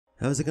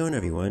How's it going,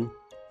 everyone?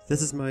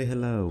 This is my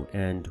hello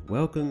and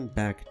welcome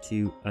back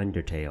to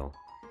Undertale.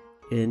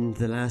 In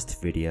the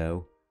last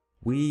video,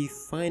 we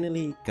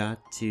finally got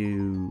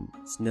to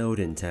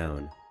Snowdin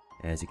Town,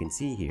 as you can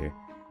see here,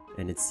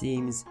 and it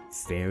seems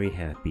very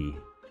happy.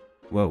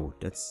 Whoa,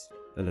 that's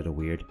a little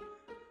weird.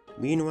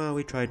 Meanwhile,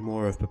 we tried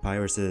more of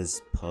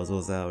Papyrus's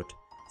puzzles out.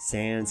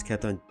 Sans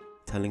kept on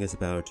telling us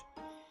about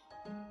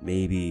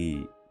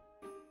maybe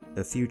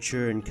a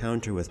future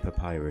encounter with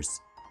Papyrus,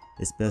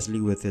 especially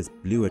with his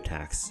blue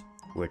attacks,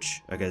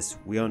 which I guess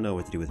we all know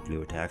what to do with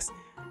blue attacks.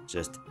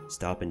 Just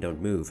stop and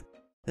don't move.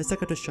 Let's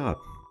check out the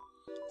shop.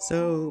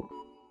 So,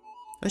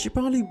 I should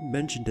probably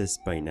mention this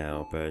by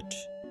now, but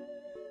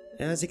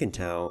as you can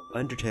tell,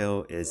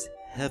 Undertale is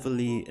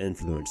heavily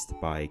influenced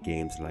by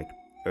games like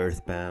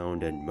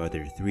Earthbound and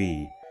Mother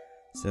 3,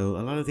 so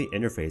a lot of the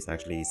interface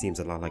actually seems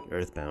a lot like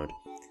Earthbound,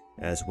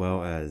 as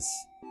well as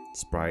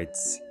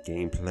sprites,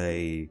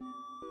 gameplay,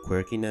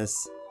 quirkiness.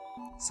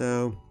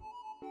 So,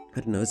 I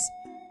don't know, it's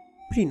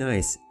pretty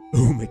nice.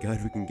 Oh my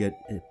god, we can get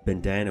a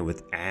bandana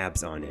with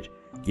abs on it.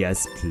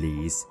 Yes,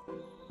 please.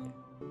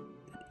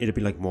 It'll be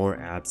like more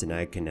abs than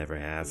I can ever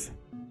have.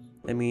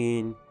 I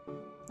mean,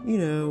 you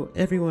know,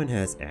 everyone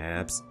has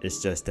abs.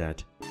 It's just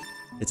that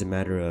it's a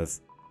matter of,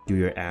 do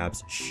your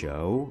abs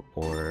show,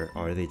 or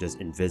are they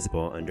just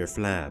invisible under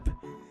flab?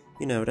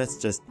 You know, that's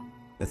just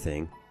a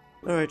thing.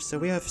 Alright, so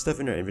we have stuff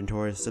in our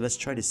inventory, so let's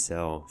try to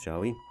sell, shall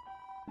we?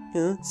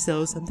 Huh?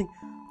 Sell something?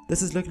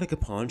 Does this look like a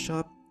pawn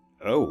shop?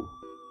 Oh.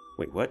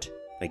 Wait, what?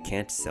 I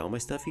can't sell my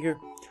stuff here?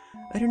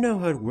 I don't know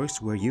how it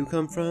works where you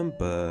come from,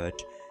 but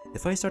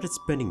if I started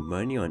spending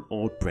money on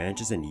old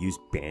branches and used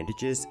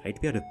bandages,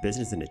 I'd be out of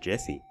business in a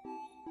jiffy.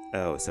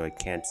 Oh, so I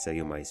can't sell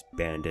you my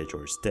bandage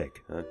or stick,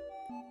 huh?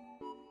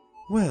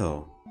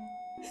 Well,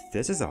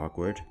 this is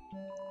awkward.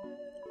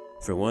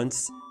 For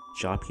once,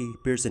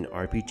 shopkeepers and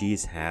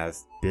RPGs have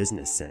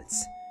business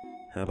sense.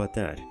 How about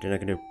that? They're not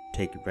gonna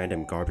take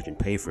random garbage and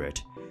pay for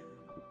it.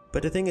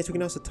 But the thing is, we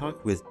can also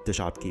talk with the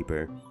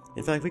shopkeeper.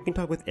 In fact, we can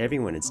talk with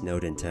everyone in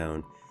Snowdin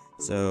Town.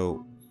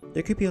 So,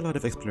 there could be a lot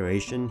of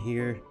exploration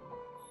here.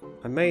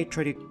 I might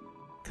try to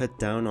cut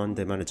down on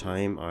the amount of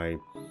time I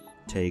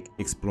take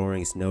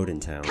exploring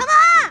Snowdin Town. Come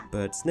on!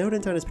 But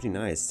Snowdin Town is pretty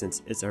nice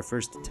since it's our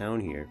first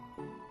town here.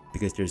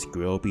 Because there's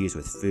grillbees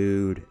with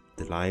food,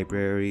 the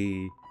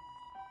library,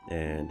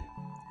 and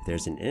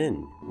there's an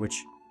inn,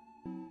 which...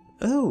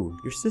 Oh,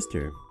 your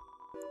sister.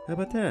 How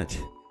about that?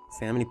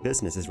 Family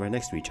business is right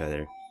next to each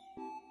other.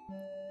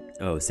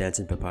 Oh, Sans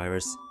and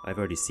Papyrus, I've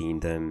already seen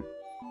them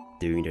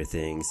doing their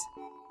things.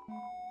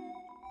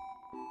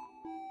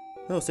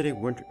 Oh, so they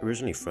weren't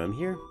originally from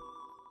here?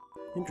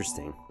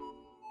 Interesting.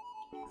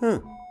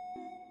 Huh.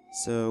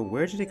 So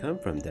where did they come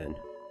from then?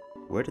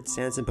 Where did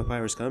Sans and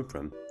Papyrus come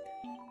from?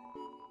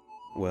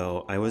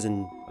 Well,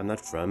 I'm not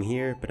from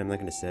here, but I'm not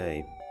gonna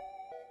say.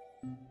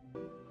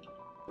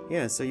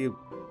 Yeah, so you...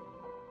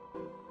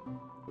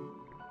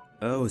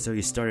 Oh, so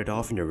you started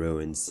off in the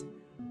ruins,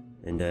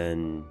 and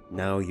then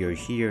now you're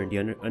here in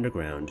the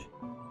underground.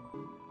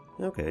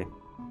 Okay.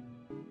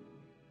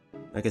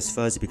 I guess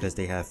fuzzy because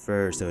they have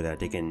fur so that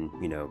they can,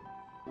 you know,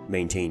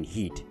 maintain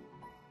heat.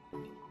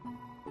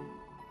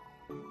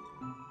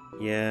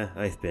 Yeah,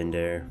 I've been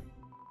there.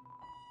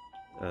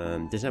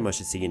 There's not much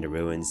to see in the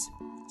ruins.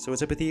 So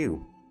what's up with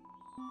you?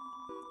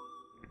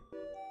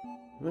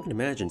 I can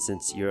imagine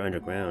since you're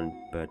underground,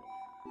 but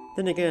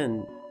then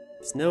again,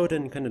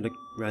 Snowdin kind of looked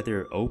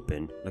rather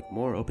open, like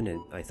more open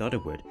than I thought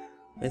it would.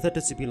 I thought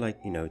this would be like,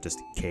 you know, just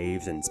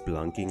caves and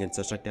spelunking and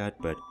such like that,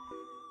 but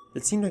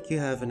it seemed like you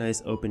have a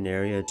nice open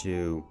area to,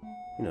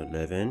 you know,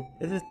 live in.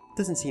 It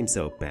doesn't seem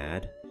so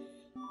bad.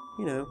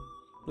 You know,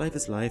 life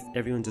is life,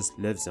 everyone just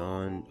lives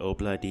on,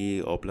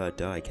 obla-dee,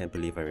 obla-da. I can't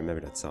believe I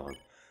remember that song.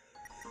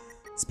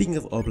 Speaking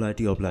of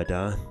obla-dee,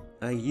 obla-da,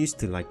 I used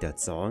to like that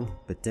song,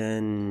 but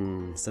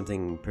then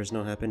something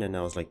personal happened and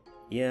I was like,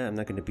 yeah, I'm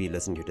not going to be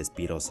listening to this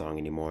Beatles song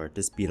anymore.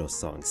 This Beatles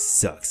song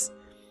sucks.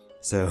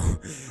 So,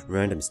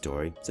 random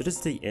story. So this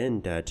is the inn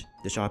that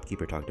the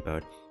shopkeeper talked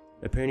about.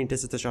 Apparently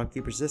this is the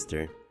shopkeeper's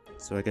sister.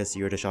 So I guess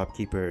you're the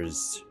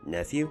shopkeeper's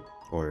nephew?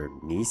 Or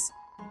niece?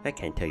 I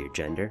can't tell your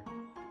gender.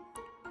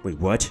 Wait,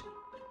 what?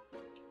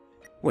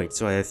 Wait,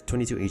 so I have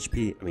 20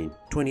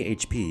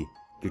 HP.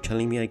 You're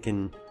telling me I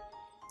can...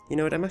 You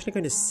know what, I'm actually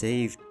going to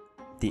save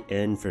the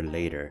inn for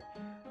later.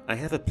 I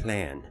have a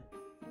plan.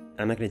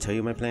 I'm not going to tell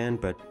you my plan,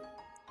 but...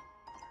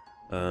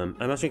 I'm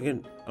also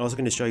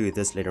going to show you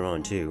this later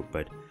on too,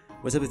 but...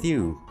 What's up with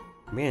you?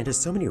 Man, there's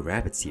so many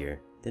rabbits here.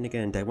 Then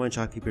again, that one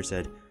shopkeeper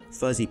said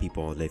fuzzy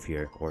people live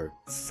here, or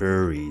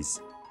furries.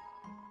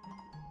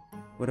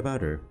 What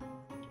about her?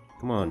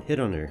 Come on, hit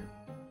on her.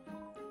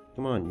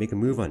 Come on, make a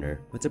move on her.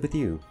 What's up with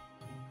you?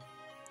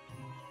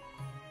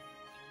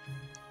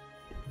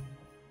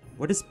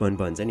 What is bun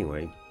buns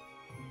anyway?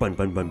 Bun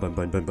bun bun bun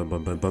bun bun bun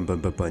bun bun bun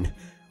bun bun bun.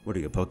 What are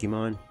you, a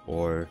Pokemon?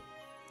 Or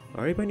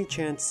are you by any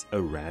chance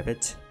a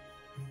rabbit?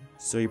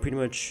 So you're pretty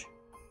much...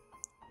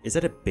 Is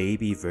that a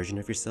baby version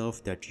of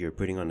yourself that you're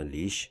putting on a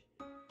leash?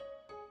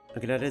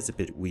 Okay, that is a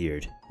bit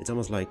weird. It's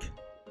almost like,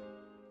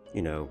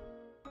 you know,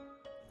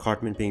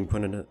 Cartman being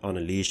put on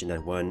a leash in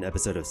that one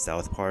episode of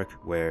South Park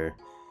where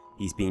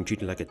he's being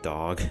treated like a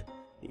dog.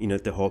 You know,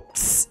 the whole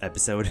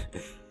episode.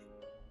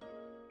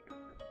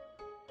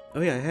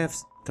 Oh yeah, I have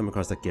come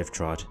across that gift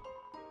trot.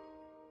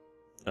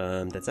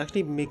 That's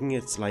actually making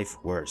its life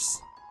worse.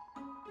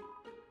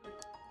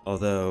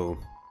 Although,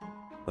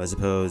 I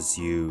suppose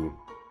you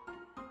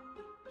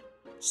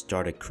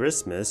started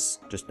Christmas,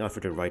 just not for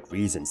the right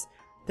reasons.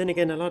 Then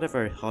again, a lot of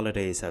our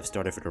holidays have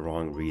started for the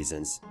wrong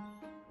reasons.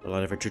 A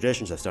lot of our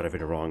traditions have started for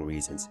the wrong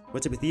reasons.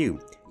 What's up with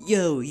you?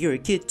 Yo, you're a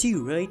kid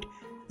too, right?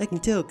 I can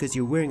tell because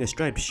you're wearing a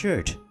striped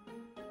shirt.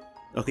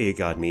 Okay, you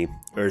got me.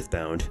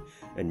 Earthbound.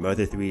 And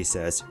Mother 3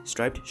 says,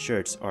 striped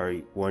shirts are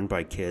worn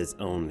by kids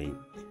only.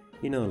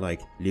 You know,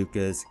 like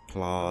Lucas,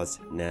 Claus,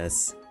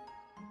 Ness.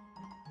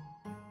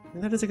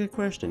 And that is a good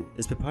question.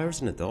 Is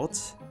Papyrus an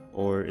adult?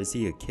 Or is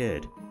he a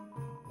kid?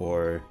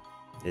 Or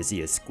is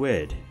he a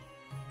squid?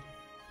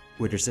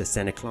 Wait, there's a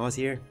Santa Claus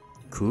here?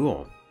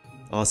 Cool.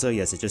 Also,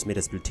 yes, it just made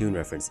a Splatoon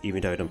reference,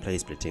 even though I don't play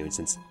Splatoon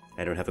since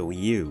I don't have a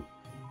Wii U.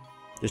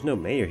 There's no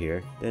mayor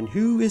here. Then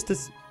who is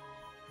this?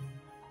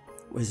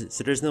 What is it?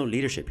 So there's no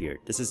leadership here.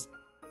 This is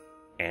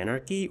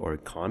anarchy or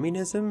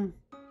communism?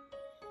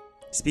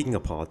 Speaking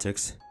of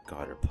politics,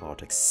 God, our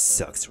politics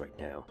sucks right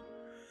now.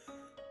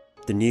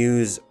 The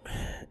news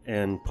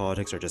and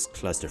politics are just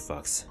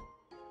clusterfucks.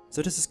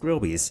 So this is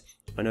Grillby's.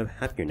 On a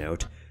happier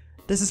note,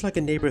 this is like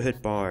a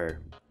neighborhood bar.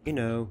 You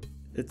know,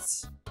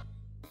 it's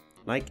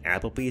like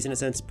Applebee's in a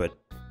sense, but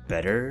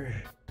better.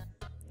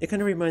 It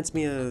kind of reminds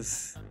me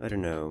of, I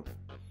don't know,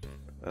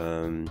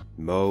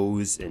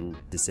 Moe's in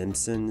The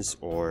Simpsons,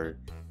 or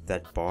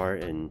that bar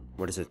in,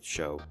 what is it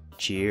show?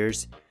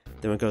 Cheers?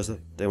 The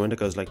one that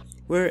goes like,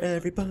 where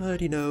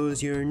everybody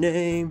knows your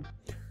name.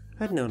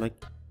 I don't know, like,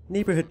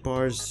 neighborhood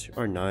bars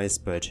are nice,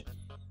 but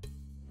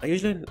I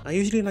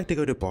usually like to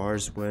go to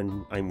bars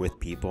when I'm with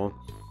people.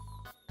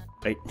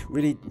 I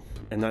really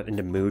am not in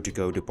the mood to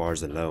go to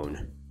bars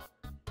alone.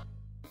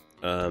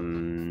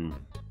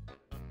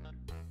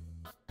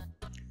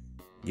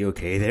 You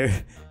okay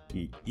there?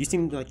 You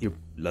seem like you're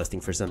lusting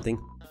for something.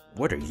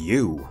 What are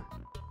you?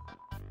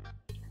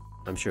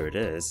 I'm sure it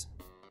is.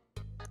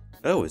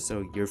 Oh,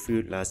 so your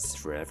food lasts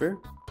forever?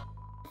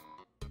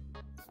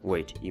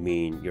 Wait, you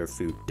mean your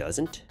food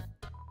doesn't?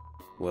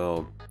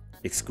 Well,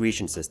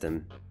 excretion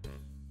system.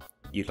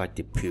 You'd like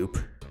to poop?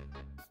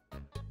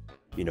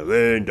 You know,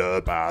 in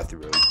the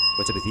bathroom.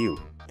 What's up with you?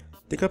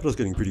 The capital's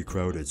getting pretty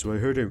crowded, so I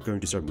heard I'm going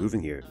to start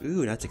moving here.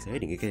 Ooh, that's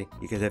exciting. You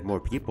guys have more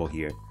people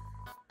here.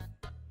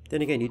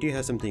 Then again, you do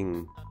have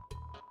something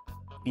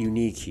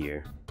unique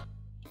here.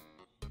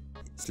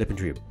 Slip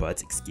into your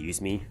butts,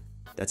 excuse me?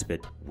 That's a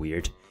bit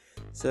weird.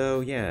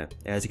 So yeah,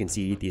 as you can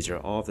see, these are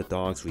all of the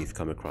dogs we've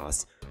come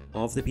across.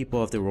 All of the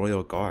people of the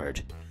Royal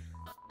Guard.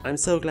 I'm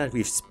so glad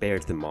we've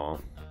spared them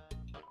all.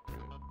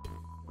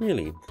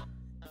 Really?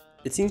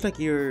 It seems like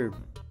you're...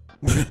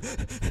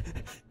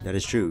 That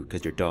is true,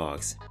 because you're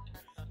dogs.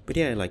 But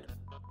yeah, like,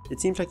 it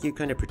seems like you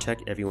kind of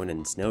protect everyone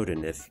in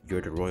Snowdin if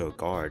you're the Royal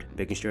Guard,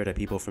 making sure that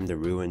people from the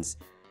ruins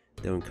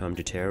don't come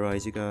to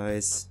terrorize you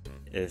guys.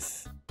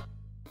 If...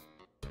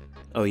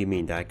 Oh, you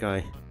mean that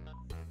guy?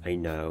 I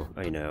know.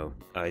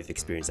 I've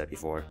experienced that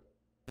before.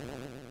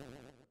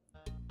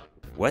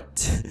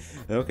 What?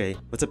 Okay,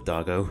 what's up,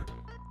 doggo?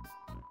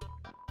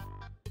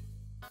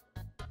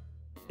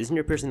 Isn't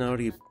your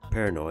personality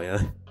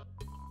paranoia?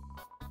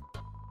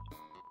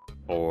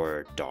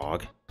 Or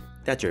dog?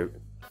 That's your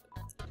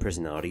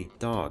personality,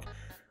 dog.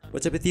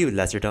 What's up with you,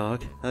 lesser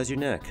dog? How's your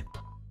neck?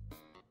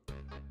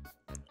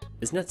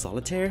 Isn't that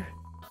solitaire?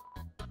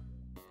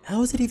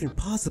 How is it even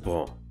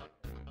possible?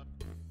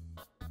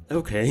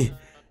 Okay,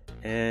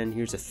 and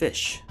here's a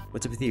fish.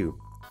 What's up with you?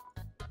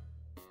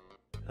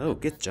 Oh,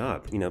 good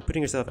job. You know,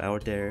 putting yourself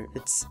out there,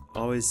 they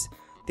always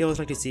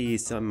like to see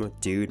some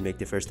dude make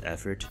the first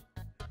effort.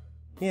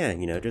 Yeah,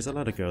 you know, there's a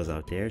lot of girls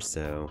out there,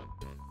 so...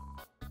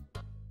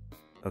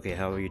 Okay,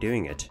 how are you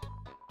doing it?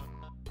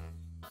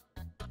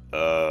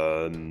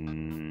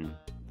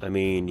 I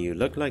mean, you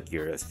look like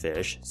you're a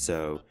fish,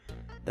 so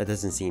that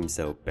doesn't seem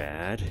so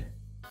bad.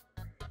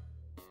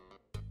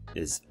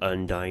 Is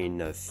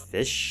Undyne a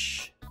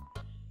fish?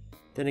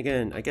 Then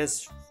again, I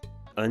guess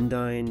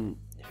Undyne,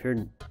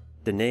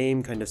 the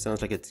name kind of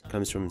sounds like it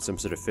comes from some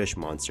sort of fish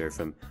monster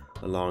from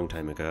a long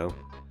time ago.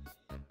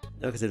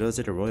 Okay, so those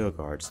are the Royal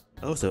Guards.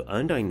 Oh, so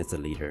Undyne is the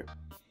leader.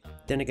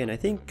 Then again, I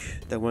think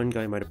that one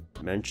guy might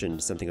have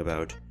mentioned something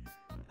about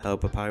how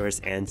Papyrus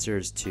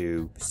answers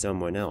to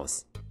someone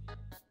else.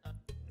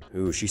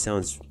 Ooh, she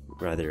sounds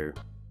rather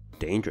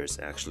dangerous,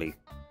 actually.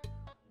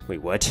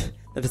 Wait, what?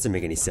 That doesn't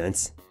make any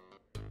sense.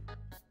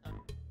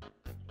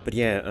 But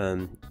yeah,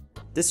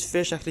 this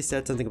fish actually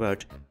said something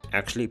about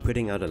actually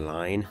putting out a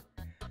line.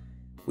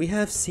 We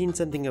have seen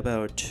something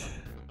about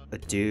a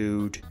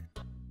dude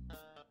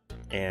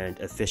and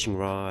a fishing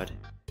rod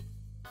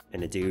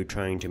and a dude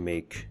trying to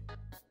make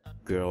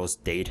girls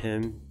date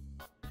him.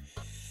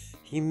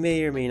 He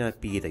may or may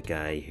not be the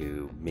guy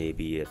who may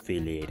be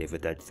affiliated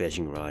with that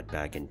fishing rod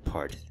back in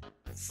part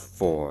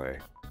 4.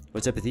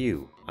 What's up with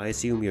you? I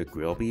assume you're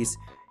Grillby's?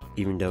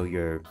 even though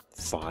you're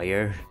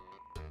fire?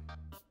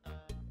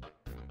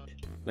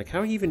 Like, how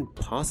are you even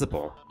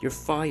possible? You're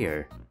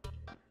fire.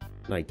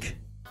 Like,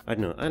 I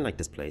don't know, I like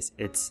this place.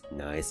 It's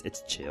nice,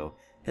 it's chill.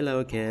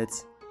 Hello,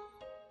 kids.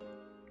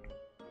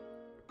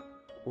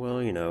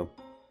 Well, you know,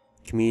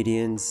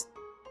 comedians,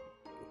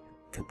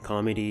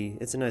 comedy,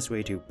 it's a nice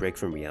way to break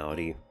from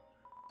reality.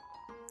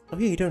 Oh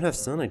yeah, you don't have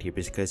sunlight here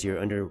because you're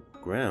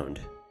underground.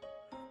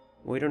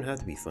 Well, you don't have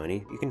to be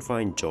funny. You can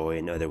find joy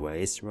in other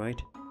ways, right?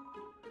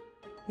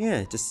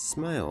 Yeah, just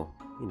smile,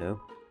 you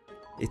know.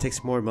 It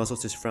takes more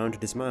muscles to frown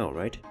to smile,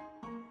 right?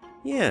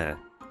 Yeah,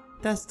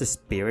 that's the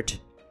spirit.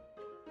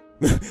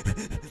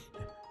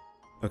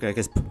 Okay, I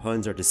guess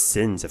puns are the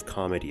sins of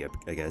comedy,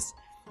 I guess.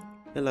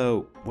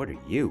 Hello, what are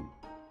you?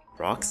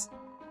 Rocks?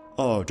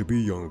 Oh, to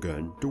be young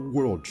again, the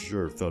world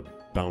sure felt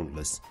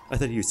boundless. I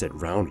thought you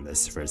said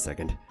roundless for a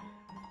second.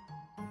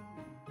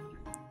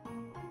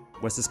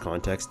 What's this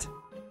context?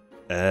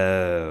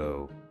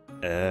 Oh.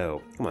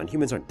 Come on,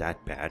 humans aren't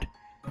that bad.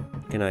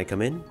 Can I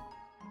come in?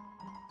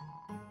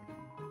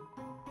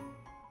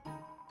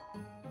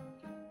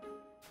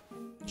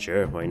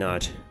 Sure, why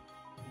not?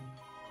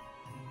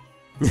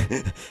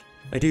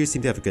 I do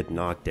seem to have a good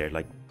knock there,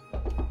 like...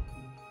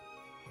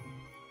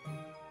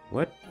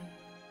 What?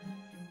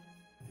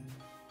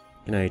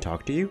 Can I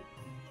talk to you?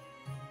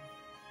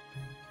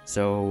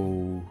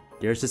 So...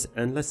 there's this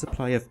endless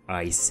supply of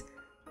ice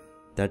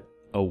that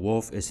a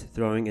wolf is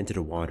throwing into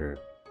the water.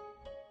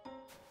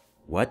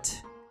 What?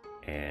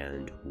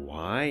 And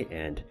why?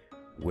 And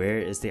where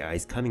is the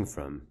ice coming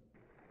from?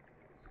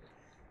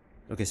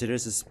 Okay, so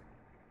there's this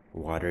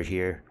water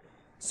here.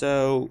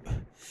 So...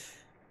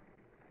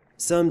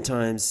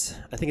 sometimes,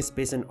 I think it's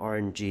based on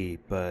RNG,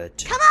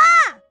 but... Come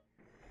on!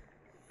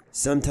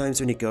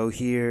 Sometimes when you go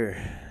here,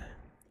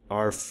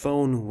 our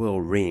phone will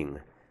ring.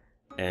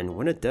 And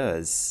when it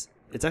does,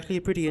 it's actually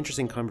a pretty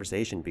interesting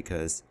conversation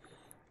because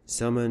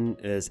someone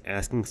is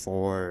asking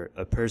for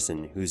a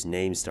person whose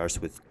name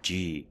starts with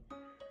G.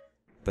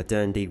 But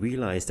then they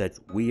realize that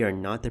we are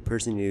not the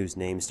person whose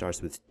name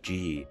starts with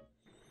G.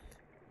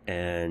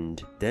 And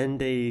then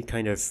they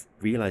kind of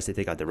realize that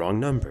they got the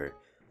wrong number.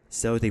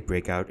 So they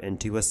break out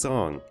into a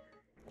song.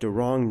 The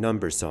wrong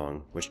number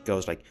song, which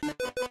goes like...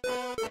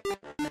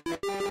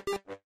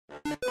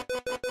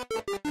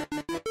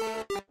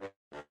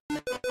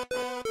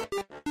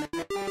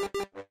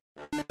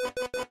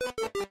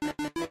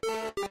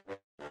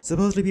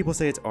 Supposedly people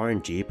say it's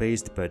RNG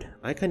based, but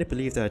I kind of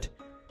believe that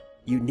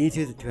you need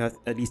to have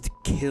at least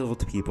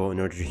killed people in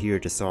order to hear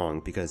the song,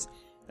 because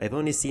I've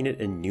only seen it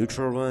in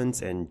neutral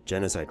runs and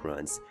genocide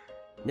runs.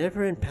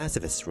 Never in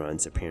pacifist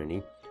runs,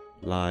 apparently.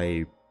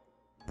 Like...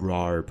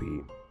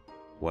 Barbie.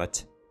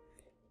 What?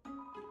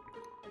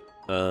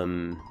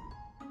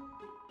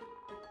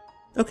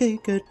 Okay,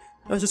 good.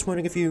 I was just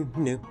wondering if you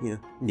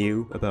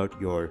knew about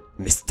your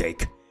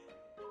mistake.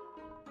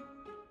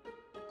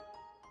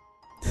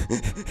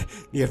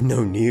 You have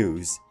no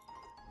news.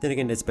 Then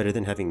again, it's better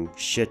than having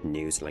shit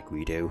news like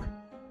we do.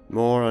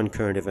 More on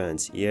current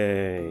events,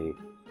 yay.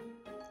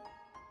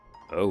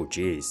 Oh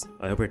jeez,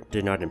 I hope it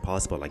did not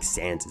impossible like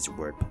Sans'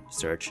 word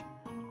search.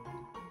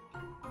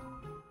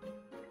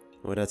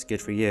 Well, that's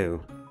good for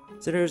you.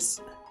 So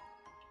there's...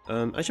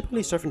 I should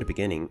probably start from the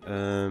beginning.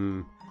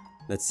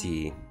 Let's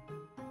see.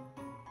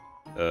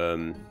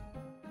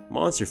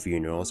 Monster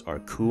funerals are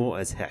cool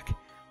as heck.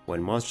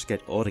 When monsters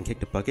get old and kick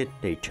the bucket,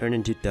 they turn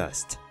into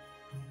dust.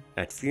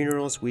 At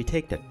funerals, we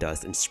take that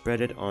dust and spread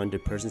it on the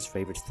person's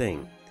favorite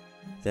thing.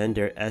 Then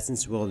their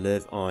essence will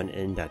live on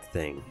in that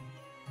thing.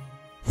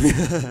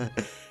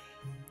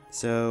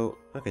 So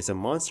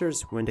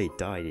monsters, when they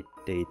die,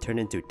 they turn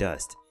into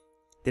dust.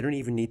 They don't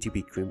even need to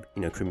be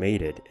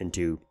cremated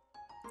into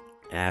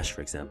ash,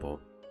 for example.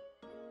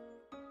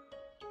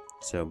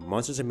 So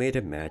monsters are made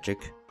of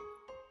magic,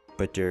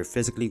 but they're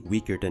physically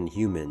weaker than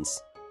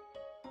humans.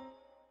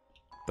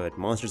 But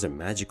monsters are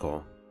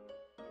magical.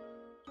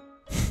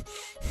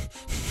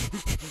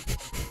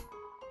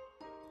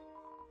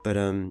 But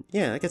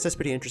yeah, I guess that's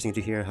pretty interesting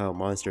to hear how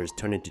monsters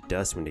turn into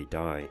dust when they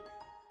die.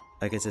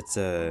 I guess it's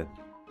are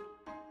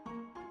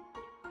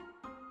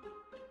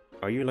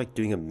you like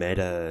doing a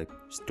meta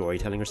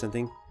storytelling or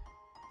something?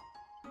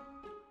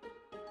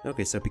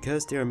 Okay, so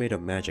because they are made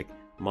of magic,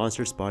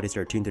 monsters' bodies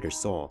are attuned to their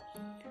soul.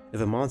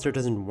 If a monster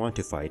doesn't want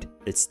to fight,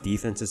 its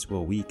defenses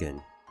will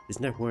weaken.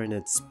 Isn't that when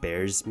it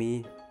spares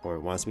me, or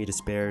wants me to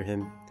spare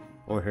him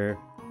or her?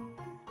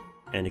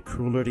 And the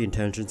crueler the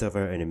intentions of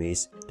our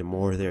enemies, the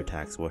more their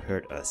attacks will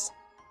hurt us.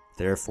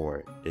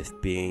 Therefore, if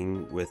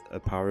being with a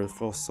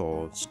powerful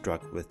soul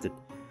struck with the...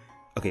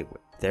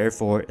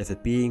 Therefore, if a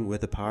being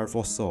with a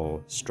powerful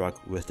soul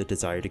struck with the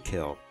desire to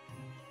kill...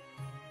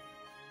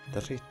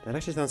 That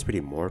actually sounds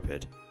pretty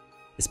morbid.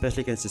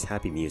 Especially against this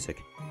happy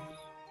music.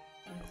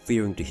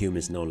 Fearing the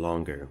humans no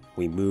longer,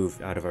 we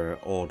moved out of our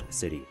old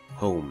city,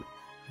 home.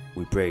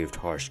 We braved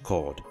harsh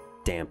cold,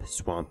 damp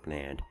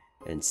swampland,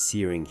 and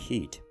searing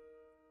heat.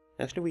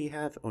 Actually, we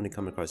have only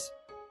come across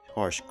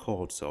harsh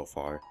cold so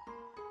far.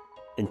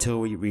 Until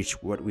we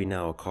reach what we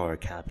now call our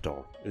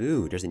capital.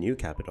 Ooh, there's a new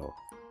capital.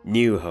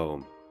 New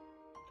home.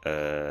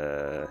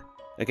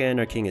 Again,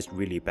 our king is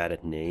really bad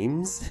at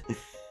names.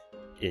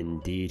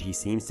 Indeed, he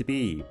seems to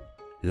be.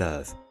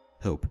 Love,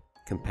 hope,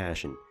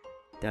 compassion.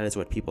 That is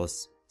what people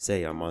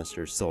say our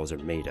monster souls are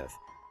made of.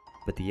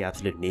 But the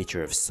absolute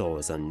nature of soul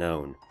is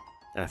unknown.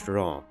 After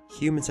all,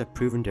 humans have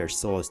proven their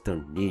souls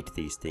don't need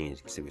these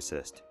things to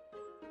exist.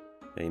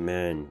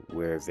 Amen,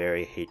 we're a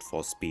very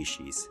hateful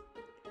species.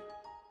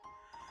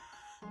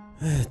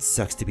 It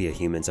sucks to be a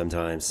human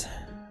sometimes.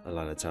 A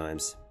lot of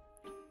times.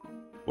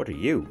 What are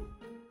you?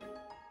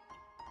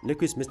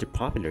 Look who's Mr.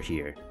 Popular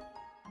here.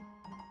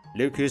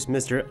 Look who's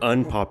Mr.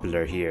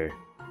 Unpopular here.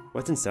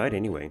 What's inside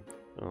anyway?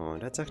 Oh,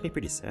 that's actually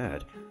pretty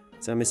sad.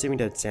 So I'm assuming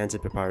that Sans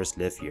and Papyrus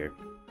live here.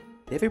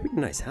 They have a pretty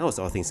nice house,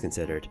 all things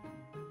considered.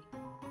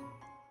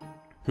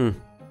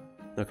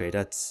 Okay,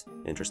 that's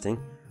interesting.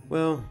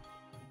 Well,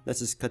 let's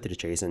just cut to the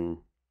chase and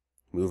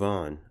move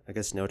on. I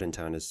guess Snowden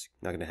Town is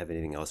not gonna have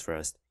anything else for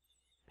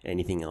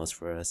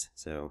us.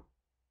 So...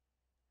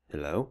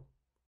 Hello?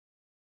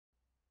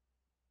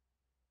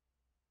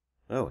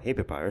 Oh, hey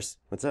Papyrus,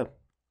 what's up?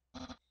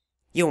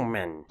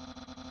 Human,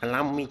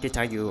 allow me to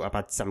tell you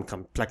about some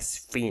complex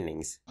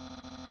feelings.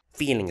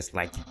 Feelings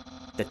like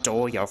the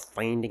joy of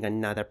finding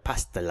another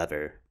pasta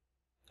lover.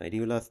 I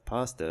do love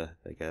pasta,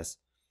 I guess.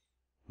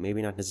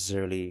 Maybe not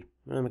necessarily...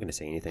 I'm not gonna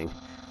say anything.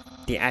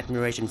 The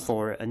admiration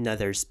for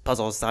another's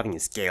puzzle-solving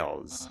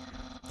skills.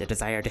 The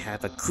desire to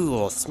have a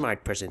cool,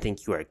 smart person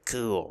think you are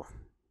cool.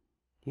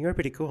 You are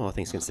pretty cool, all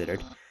things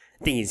considered.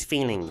 These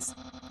feelings,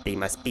 they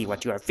must be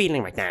what you are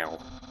feeling right now.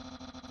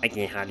 I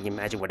can hardly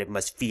imagine what it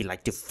must feel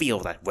like to feel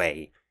that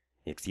way.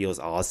 It feels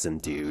awesome,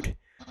 dude.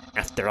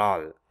 After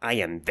all, I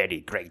am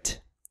very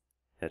great.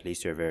 At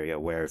least you're very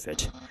aware of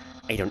it.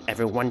 I don't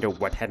ever wonder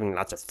what having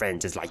lots of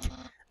friends is like.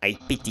 I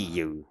pity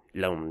you,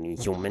 lonely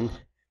human.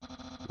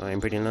 I'm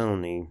pretty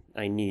lonely.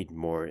 I need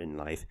more in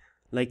life.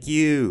 Like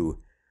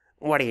you!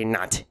 Worry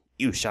not.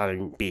 You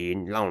shall be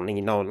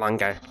lonely no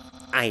longer.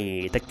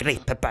 I, the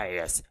great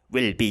Papyrus,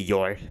 will be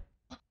your...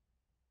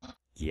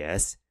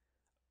 Yes?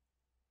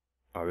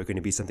 Are we going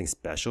to be something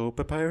special,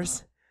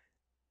 Papyrus?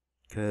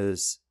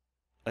 'Cause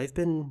I've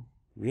been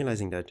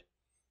realizing that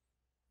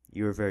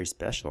you're very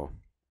special.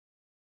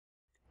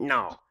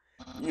 No,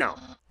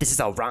 this is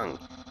all wrong.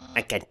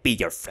 I can't be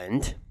your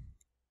friend.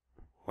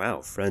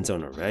 Wow, friend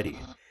zone already.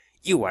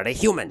 You are a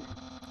human.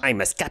 I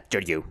must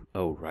capture you.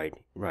 Oh,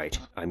 right.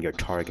 I'm your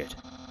target.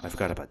 I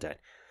forgot about that.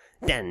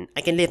 Then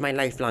I can live my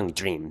lifelong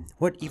dream.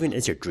 What even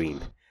is your dream?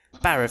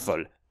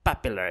 Powerful,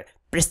 popular,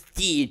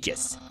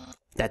 prestigious.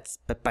 That's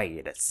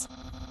Papyrus,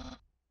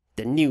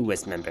 the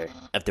newest member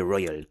of the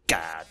Royal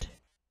Guard.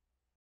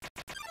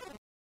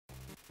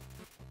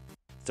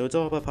 So it's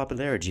all about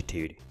popularity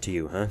to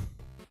you, huh?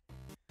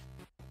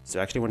 So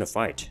I actually want to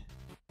fight.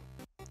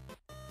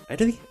 I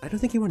don't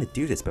think you want to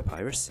do this,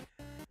 Papyrus.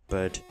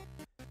 But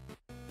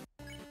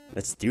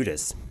let's do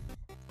this.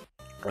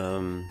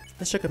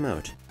 Let's check him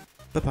out.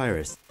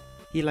 Papyrus.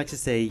 He likes to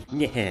say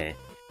yeah.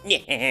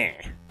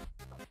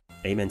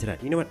 Amen to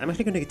that. You know what? I'm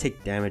actually going to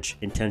take damage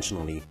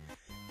intentionally.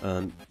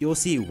 You'll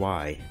see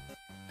why.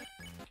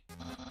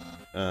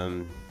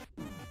 I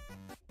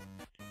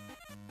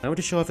want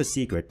to show off a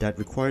secret that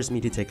requires me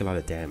to take a lot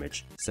of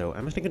damage. So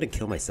I'm actually going to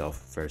kill myself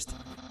first.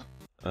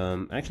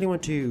 I actually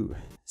want to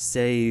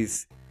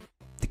save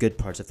the good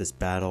parts of this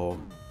battle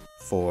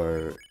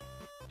for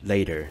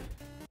later.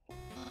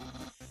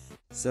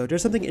 So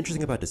there's something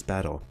interesting about this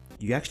battle.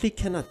 You actually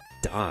cannot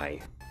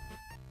die.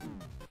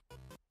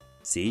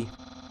 See?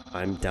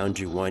 I'm down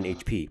to 1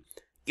 HP.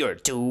 You're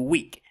too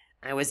weak.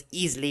 I was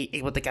easily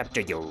able to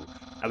capture you.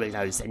 I will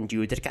now send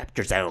you to the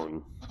capture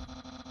zone.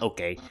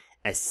 Okay,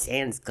 as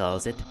Sans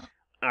calls it,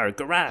 our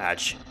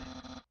garage.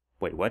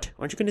 Wait, what?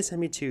 Aren't you going to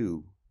send me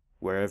to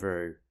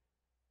wherever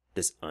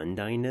this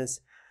Undyne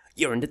is?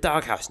 You're in the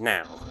doghouse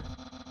now.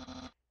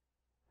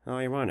 How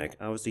ironic.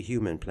 I was the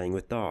human playing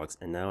with dogs,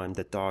 and now I'm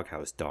the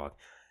doghouse dog.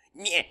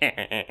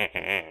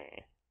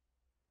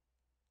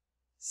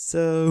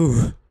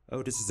 So...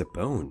 Oh, this is a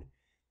bone.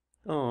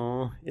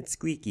 Oh, it's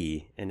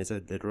squeaky, and it's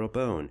a literal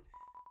bone.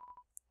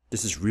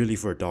 This is really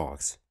for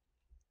dogs.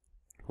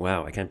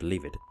 Wow, I can't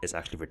believe it. It's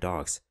actually for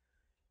dogs.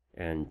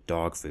 And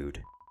dog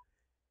food.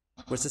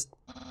 What's this?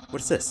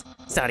 What is this?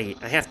 Sorry,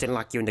 I have to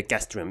lock you in the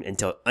guest room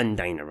until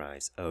Undyne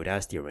arrives. Oh,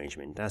 that's the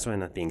arrangement. That's why I'm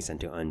not being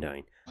sent to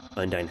Undyne.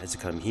 Undyne has to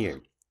come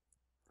here.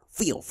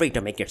 Feel free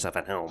to make yourself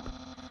at home.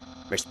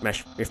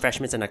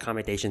 Refreshments and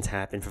accommodations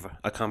have been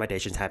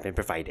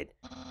provided.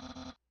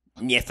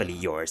 Nearly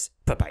yours,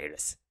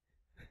 Papyrus.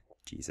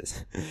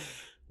 Jesus.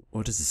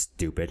 Oh, this is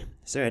stupid.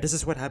 So yeah, this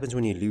is what happens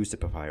when you lose to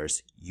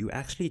Papyrus. You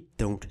actually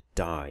don't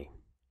die.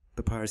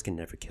 Papyrus can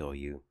never kill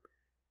you.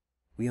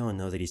 We all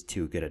know that he's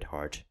too good at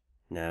heart.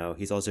 Now,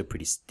 he's also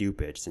pretty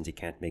stupid since he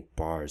can't make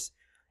bars,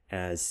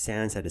 as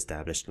Sans had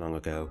established long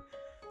ago.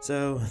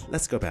 So,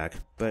 let's go back,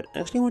 but I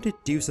actually want to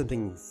do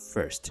something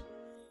first.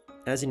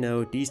 As you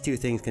know, these two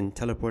things can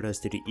teleport us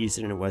to the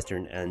eastern and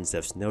western ends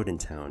of Snowden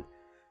Town.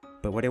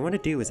 But what I want to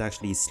do is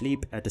actually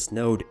sleep at the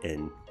Snowed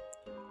Inn.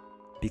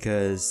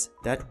 Because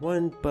that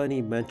one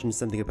bunny mentioned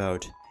something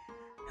about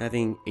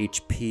having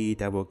HP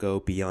that will go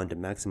beyond the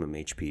maximum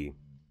HP.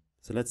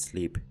 So let's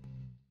sleep.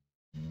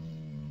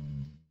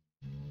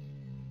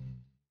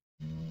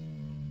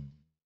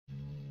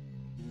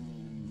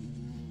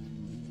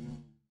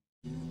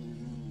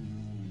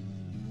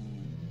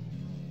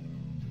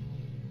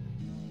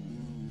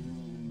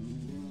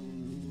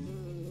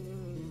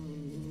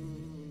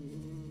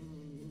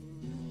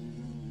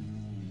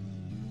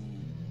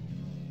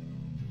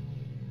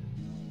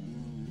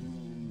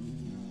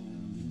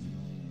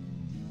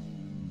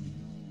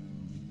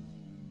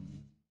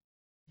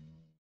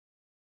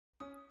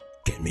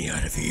 Get me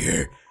out of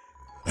here.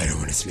 I don't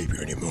want to sleep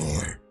here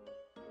anymore.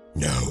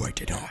 No, I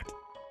did not.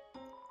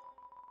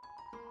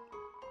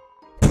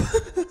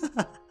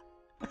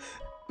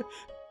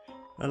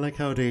 I like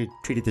how they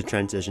treated the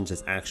transitions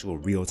as actual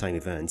real-time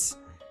events.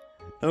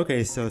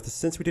 Okay, so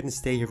since we didn't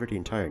stay here for the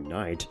entire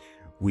night,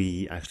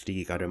 we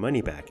actually got our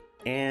money back,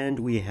 and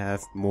we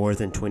have more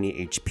than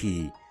 20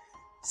 HP.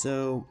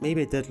 So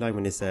maybe I did lie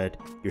when they said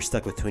you're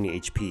stuck with 20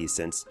 HP,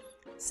 since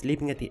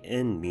sleeping at the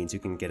inn means you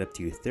can get up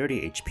to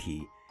 30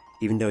 HP,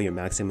 even though your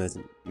maximum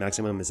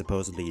is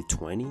supposedly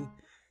 20.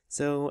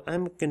 So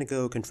I'm gonna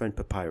go confront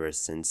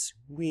Papyrus, since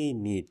we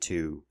need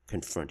to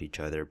confront each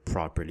other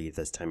properly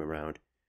this time around.